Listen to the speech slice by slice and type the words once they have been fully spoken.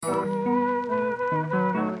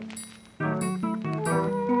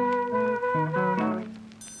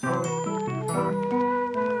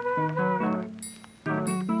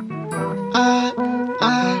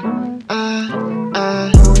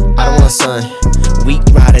Weak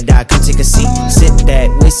ride or die, come take a seat. Sip that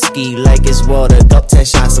whiskey like it's water. Dope 10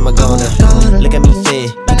 shots, I'm a goner. Look at me thin,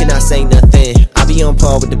 you cannot say nothing. I be on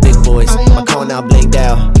par with the big boys. My car now blinged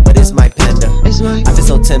out, but it's my panda. I feel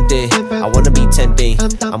so tempted, I wanna be tempting.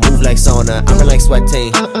 I move like sauna, I feel like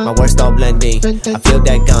sweating. My words start blending. I feel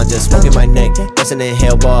that ganja smoking my neck. That's an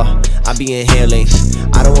inhale bar, I be inhaling.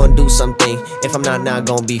 I don't wanna do something if I'm not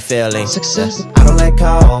gonna be failing. Success. I don't like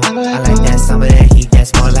cold, I like that summer that heat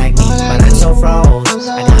that's more like me. But I'm so froze,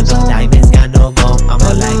 I got no diamonds, got no gold. I'm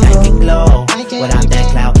more like I can glow. Without that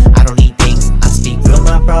clout, I don't need things, I speak real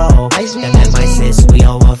my bro. Them and my sis, we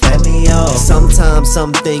all want family, yo. Sometimes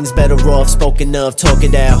some things better off spoken of, talk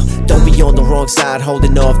it out. Don't be on the wrong side,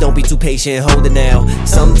 holding off. Don't be too patient, holding out.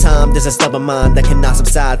 Sometimes there's a stubborn mind that cannot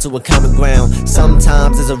subside to a common ground.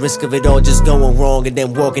 Sometimes there's a risk of it all just going wrong and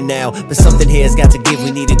then walking out. But something here has got to give,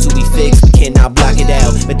 we need it to be fixed. We cannot block it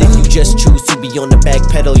out. But if you just choose to be on the back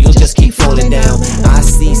pedal, you'll just keep falling down. I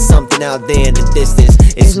see something out there in the distance,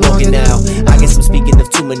 it's walking out. I guess I'm speaking of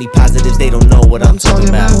too many positives, they don't know what I'm talking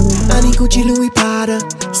about. I need Gucci, Louis Prada,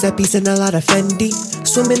 Steppies and a lot of Fendi.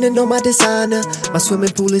 Swimming in all my designer, my swimming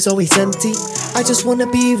pool is always empty. I just wanna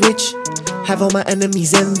be rich, have all my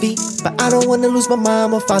enemies envy. But I don't wanna lose my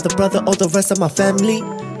mom or father, brother, or the rest of my family.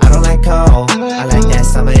 I don't like cold, I like that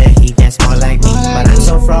summer that heat that's more like me. But I'm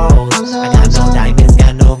so froze, I got no diamonds,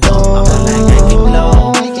 got no gold. I'm more like I can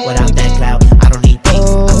glow. Without that clout, I don't need things,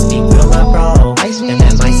 I speak real my bro. Them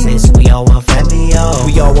and my sis, we all want family, yo.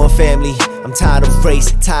 We all want family. I'm tired of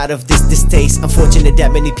race, tired of this distaste. Unfortunate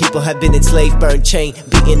that many people have been enslaved, burned, chained,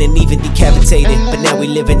 beaten, and even decapitated. But now we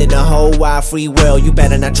living in a whole wide free world. You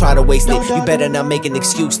better not try to waste it. You better not make an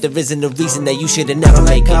excuse. There isn't a reason that you should've never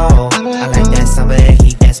make it. I like that summer that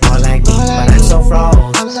heat that's more like me. But I'm so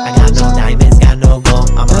froze, I got no diamonds, got no gold.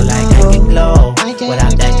 I'm more like I can glow.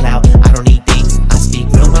 Without that clout, I don't need things, I speak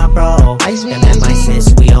real my bro. Them and my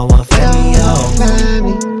sis, we all want family,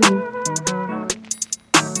 yo.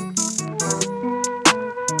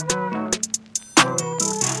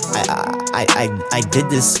 I did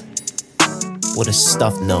this with a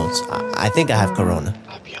stuffed nose. I think I have corona.